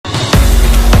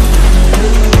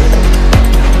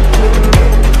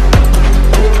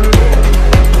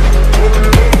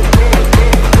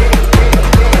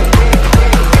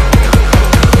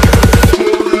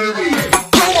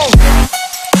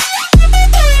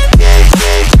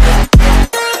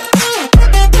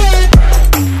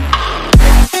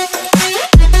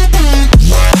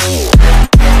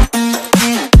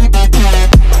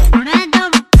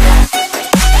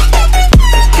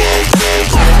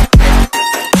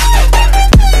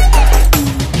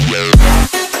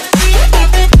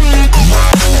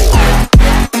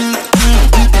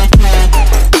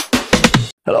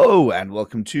and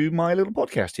welcome to my little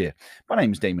podcast here. My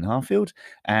name is Damon Harfield,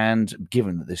 and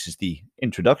given that this is the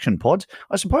introduction pod,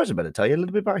 I suppose I better tell you a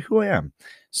little bit about who I am.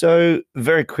 So,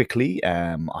 very quickly,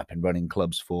 I've been running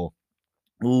clubs for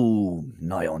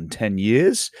nigh on 10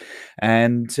 years,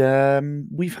 and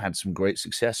we've had some great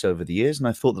success over the years, and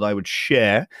I thought that I would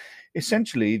share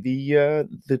essentially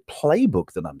the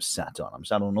playbook that I'm sat on. I'm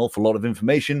sat on an awful lot of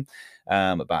information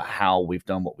about how we've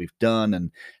done what we've done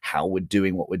and how we're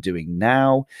doing what we're doing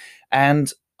now.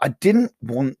 And I didn't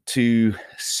want to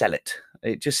sell it.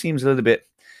 It just seems a little bit,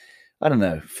 I don't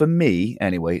know, for me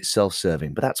anyway, it's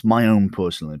self-serving, but that's my own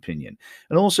personal opinion.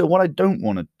 And also, what I don't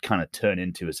want to kind of turn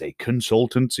into is a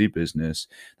consultancy business.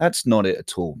 That's not it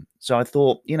at all. So I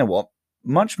thought, you know what?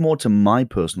 Much more to my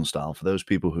personal style, for those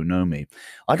people who know me,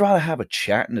 I'd rather have a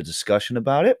chat and a discussion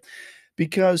about it,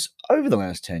 because over the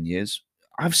last 10 years,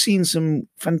 I've seen some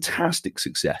fantastic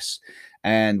success,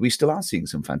 and we still are seeing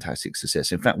some fantastic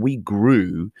success. In fact, we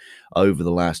grew over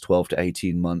the last 12 to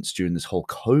 18 months during this whole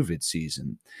COVID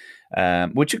season,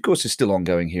 which of course is still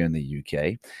ongoing here in the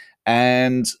UK.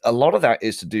 And a lot of that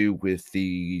is to do with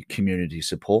the community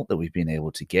support that we've been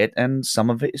able to get, and some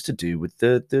of it is to do with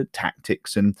the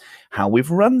tactics and how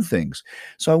we've run things.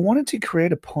 So I wanted to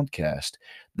create a podcast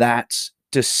that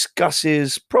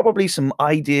discusses probably some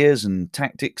ideas and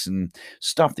tactics and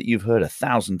stuff that you've heard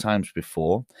 1,000 times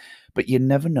before, but you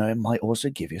never know, it might also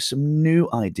give you some new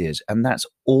ideas. And that's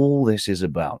all this is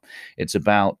about. It's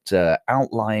about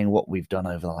outlining what we've done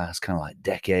over the last kind of like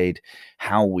decade,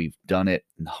 how we've done it,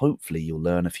 and hopefully you'll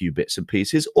learn a few bits and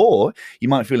pieces, or you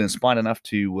might feel inspired enough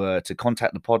to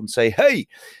contact the pod and say, hey,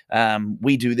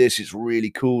 we do this, it's really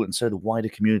cool, and so the wider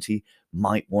community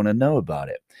might want to know about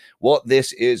it. What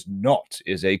this is not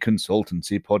is a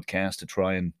consultancy podcast to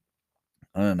try and,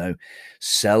 I don't know,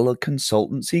 sell a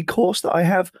consultancy course that I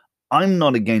have. I'm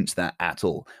not against that at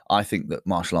all. I think that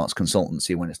martial arts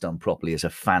consultancy, when it's done properly, is a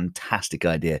fantastic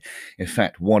idea. In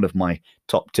fact, one of my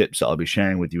top tips that I'll be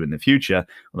sharing with you in the future,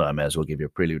 although I may as well give you a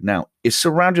prelude now, is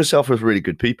surround yourself with really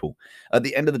good people. At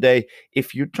the end of the day,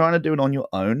 if you're trying to do it on your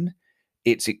own,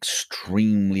 it's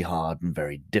extremely hard and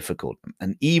very difficult.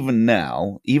 And even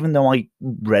now, even though I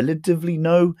relatively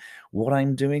know what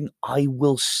I'm doing, I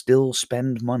will still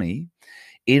spend money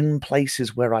in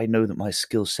places where I know that my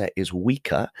skill set is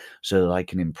weaker, so that I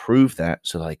can improve that,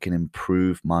 so that I can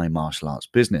improve my martial arts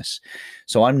business.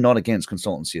 So I'm not against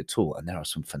consultancy at all. And there are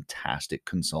some fantastic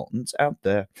consultants out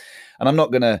there. And I'm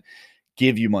not going to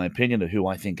give you my opinion of who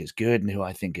I think is good and who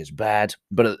I think is bad.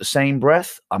 But at the same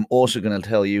breath, I'm also going to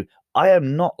tell you, I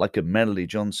am not like a Melody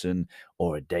Johnson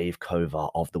or a Dave Kovar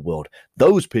of the world.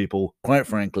 Those people, quite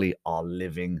frankly, are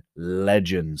living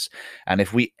legends. And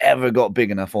if we ever got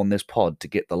big enough on this pod to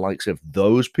get the likes of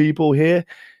those people here,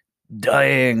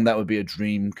 dang, that would be a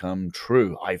dream come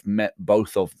true. I've met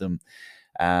both of them,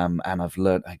 and I've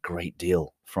learned a great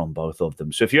deal from both of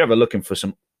them. So if you're ever looking for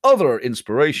some other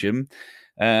inspiration,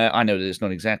 I know that it's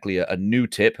not exactly a new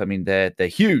tip. I mean, they're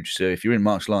huge. So if you're in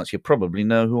martial arts, you probably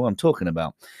know who I'm talking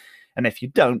about. And if you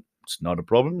don't, it's not a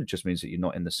problem. It just means that you're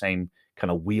not in the same kind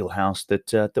of wheelhouse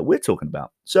that we're talking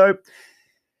about. So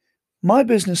my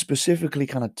business specifically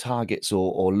kind of targets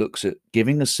or looks at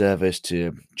giving a service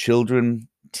to children,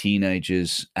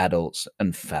 teenagers, adults,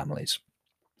 and families.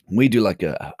 We do like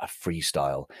a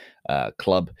freestyle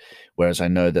club, whereas I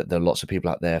know that there are lots of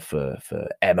people out there for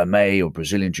MMA or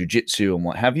Brazilian Jiu-Jitsu and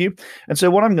what have you. And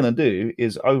so what I'm going to do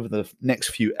is, over the next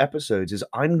few episodes, is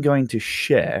I'm going to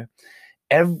share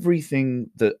everything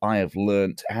that I have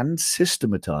learnt and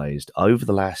systematized over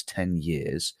the last 10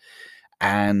 years.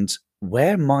 And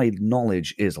where my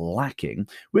knowledge is lacking,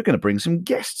 we're going to bring some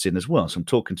guests in as well. So I'm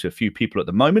talking to a few people at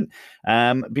the moment,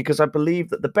 because I believe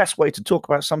that the best way to talk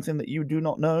about something that you do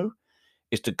not know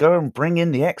is to go and bring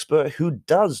in the expert who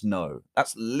does know.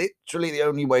 That's literally the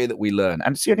only way that we learn.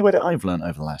 And it's the only way that I've learned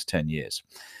over the last 10 years.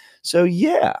 So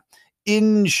yeah,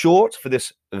 in short, for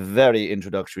this very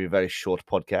introductory, very short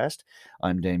podcast,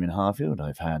 I'm Damien Harfield.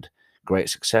 I've had great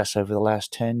success over the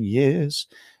last 10 years.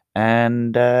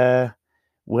 And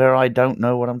where I don't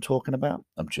know what I'm talking about,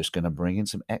 I'm just going to bring in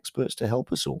some experts to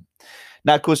help us all.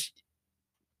 Now, of course,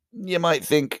 you might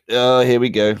think, oh, here we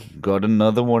go. Got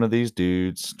another one of these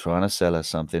dudes trying to sell us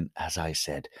something. As I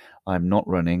said, I'm not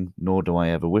running, nor do I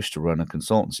ever wish to run a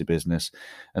consultancy business.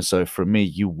 And so from me,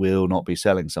 you will not be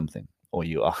selling something, or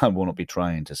I will not be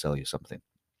trying to sell you something.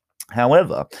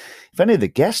 However, if any of the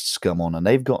guests come on and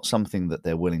they've got something that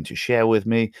they're willing to share with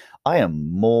me, I am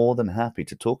more than happy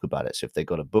to talk about it. So if they've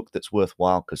got a book that's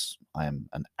worthwhile, because I am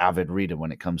an avid reader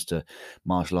when it comes to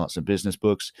martial arts and business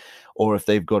books, or if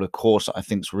they've got a course that I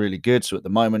think is really good. So at the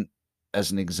moment,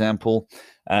 as an example,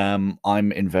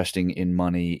 I'm investing in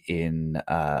money in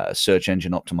search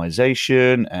engine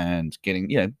optimization and getting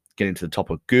to the top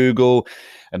of Google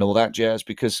and all that jazz,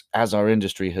 because as our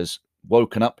industry has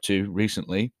woken up to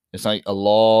recently, it's like a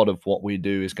lot of what we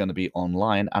do is going to be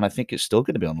online, and I think it's still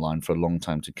going to be online for a long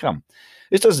time to come.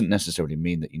 This doesn't necessarily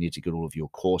mean that you need to get all of your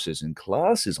courses and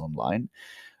classes online.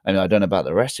 I mean, I don't know about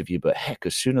the rest of you, but heck,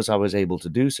 as soon as I was able to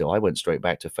do so, I went straight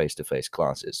back to face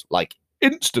classes, like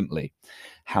instantly.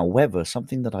 However,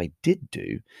 something that I did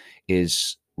do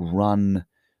is run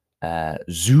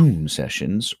Zoom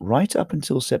sessions right up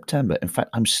until September. In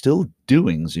fact, I'm still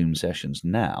doing Zoom sessions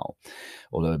now,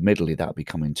 although admittedly that'll be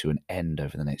coming to an end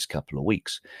over the next couple of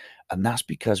weeks. And that's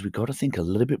because we've got to think a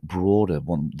little bit broader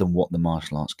than what the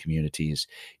martial arts community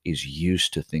is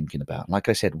used to thinking about. Like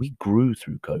I said, we grew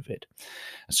through COVID.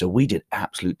 So we did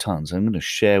absolute tons. I'm going to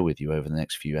share with you over the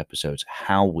next few episodes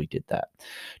how we did that.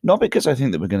 Not because I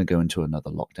think that we're going to go into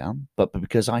another lockdown, but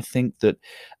because I think that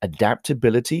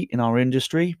adaptability in our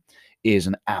industry is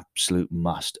an absolute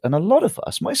must. And a lot of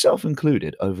us, myself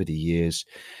included, over the years,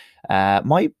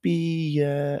 may have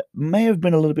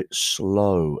been a little bit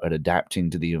slow at adapting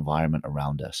to the environment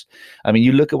around us. I mean,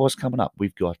 you look at what's coming up.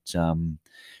 We've got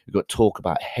talk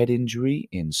about head injury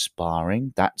in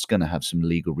sparring. That's going to have some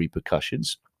legal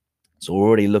repercussions. So we're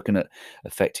already looking at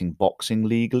affecting boxing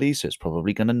legally, so it's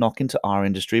probably going to knock into our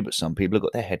industry, but some people have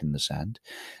got their head in the sand.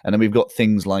 And then we've got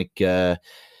things like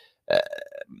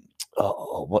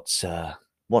what's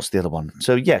the other one?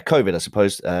 So yeah, COVID, I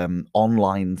suppose.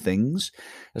 Online things.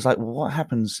 It's like, what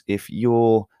happens if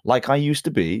you're like I used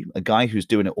to be, a guy who's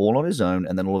doing it all on his own,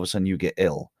 and then all of a sudden you get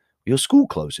ill? Your school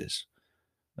closes.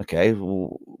 Okay,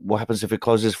 well, what happens if it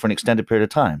closes for an extended period of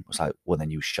time? It's like, well, then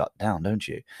you shut down, don't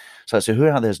you? So who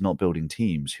out there's not building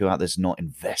teams? Who out there's not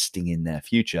investing in their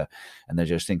future? And they're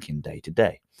just thinking day to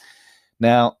day.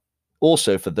 Now,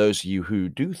 also for those of you who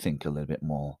do think a little bit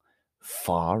more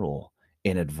far or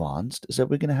in advanced, is that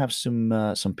we're going to have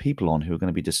some people on who are going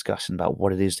to be discussing about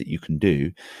what it is that you can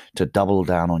do to double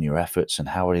down on your efforts and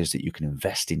how it is that you can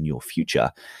invest in your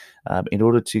future in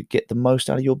order to get the most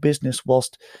out of your business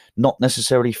whilst not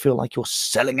necessarily feel like you're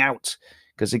selling out.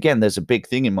 Because again, there's a big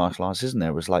thing in martial arts, isn't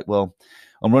there? It's like, well,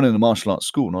 I'm running a martial arts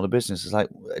school, not a business. It's like,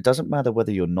 it doesn't matter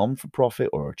whether you're non-for-profit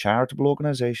or a charitable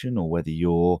organization or whether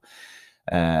you're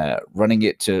running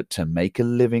it to make a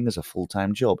living as a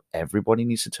full-time job. Everybody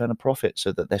needs to turn a profit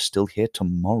so that they're still here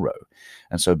tomorrow.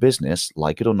 And so business,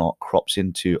 like it or not, crops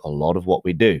into a lot of what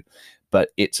we do. But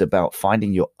it's about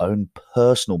finding your own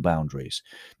personal boundaries.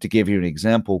 To give you an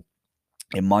example,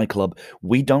 in my club,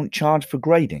 we don't charge for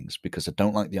gradings because I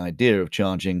don't like the idea of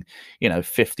charging,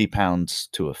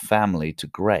 £50 to a family to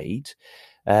grade,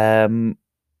 because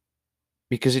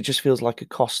it just feels like a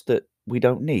cost that we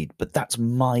don't need. But that's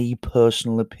my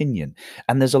personal opinion.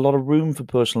 And there's a lot of room for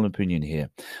personal opinion here.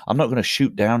 I'm not going to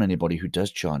shoot down anybody who does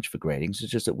charge for gradings.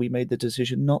 It's just that we made the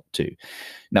decision not to.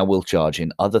 Now, we'll charge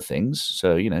in other things.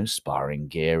 So, sparring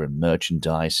gear and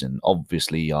merchandise, and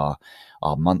obviously our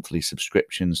monthly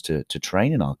subscriptions to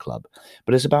train in our club.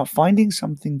 But it's about finding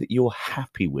something that you're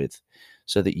happy with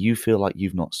so that you feel like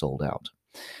you've not sold out.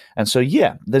 And so,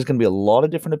 yeah, there's going to be a lot of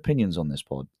different opinions on this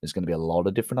pod. There's going to be a lot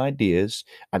of different ideas,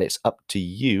 and it's up to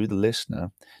you, the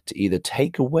listener, to either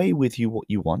take away with you what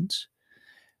you want,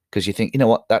 because you think, you know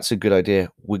what, that's a good idea,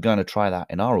 we're going to try that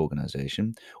in our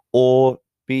organization, or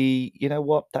be, you know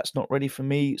what, that's not ready for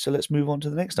me, so let's move on to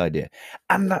the next idea.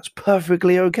 And that's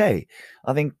perfectly okay.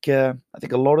 I think a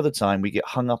lot of the time we get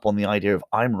hung up on the idea of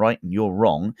I'm right and you're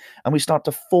wrong, and we start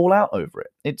to fall out over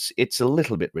it. It's a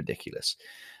little bit ridiculous.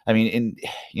 I mean,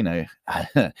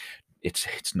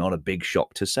 it's not a big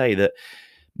shock to say that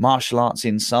martial arts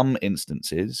in some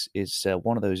instances is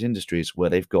one of those industries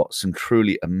where they've got some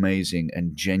truly amazing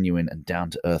and genuine and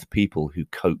down-to-earth people who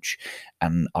coach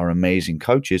and are amazing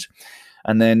coaches.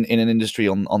 And then in an industry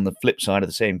on the flip side of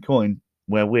the same coin,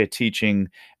 where we're teaching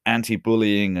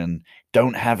anti-bullying and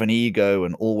don't have an ego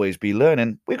and always be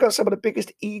learning, we've got some of the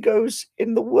biggest egos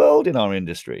in the world in our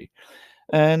industry.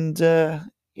 And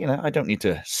I don't need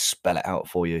to spell it out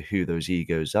for you who those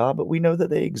egos are, but we know that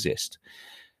they exist.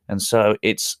 And so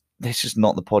this is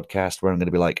not the podcast where I'm going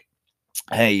to be like,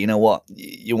 hey, you know what?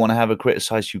 You want to have a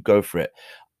criticize, you go for it.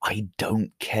 I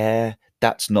don't care.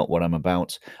 That's not what I'm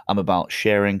about. I'm about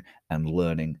sharing and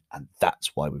learning, and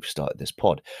that's why we've started this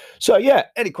pod. So yeah,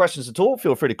 any questions at all,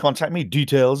 feel free to contact me.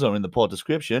 Details are in the pod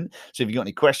description. So if you've got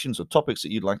any questions or topics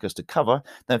that you'd like us to cover,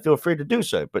 then feel free to do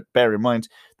so. But bear in mind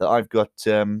that I've got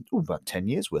about 10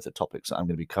 years worth of topics that I'm going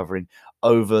to be covering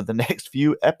over the next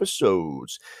few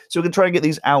episodes. So we're going to try and get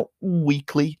these out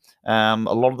weekly. A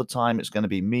lot of the time it's going to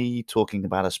be me talking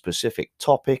about a specific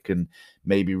topic and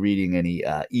maybe reading any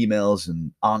emails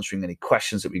and answering any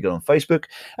questions that we got on Facebook.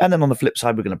 And then on the flip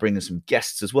side, we're going to bring in some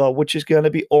guests as well, which is going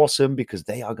to be awesome because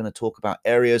they are going to talk about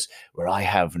areas where I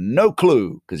have no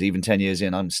clue, because even 10 years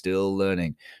in, I'm still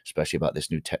learning, especially about this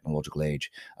new technological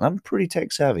age. And I'm pretty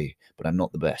tech savvy, but I'm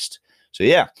not the best. So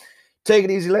yeah, take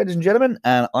it easy, ladies and gentlemen,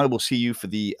 and I will see you for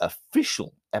the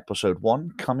official episode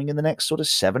 1 coming in the next sort of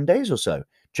 7 days or so.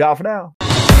 Ciao for now.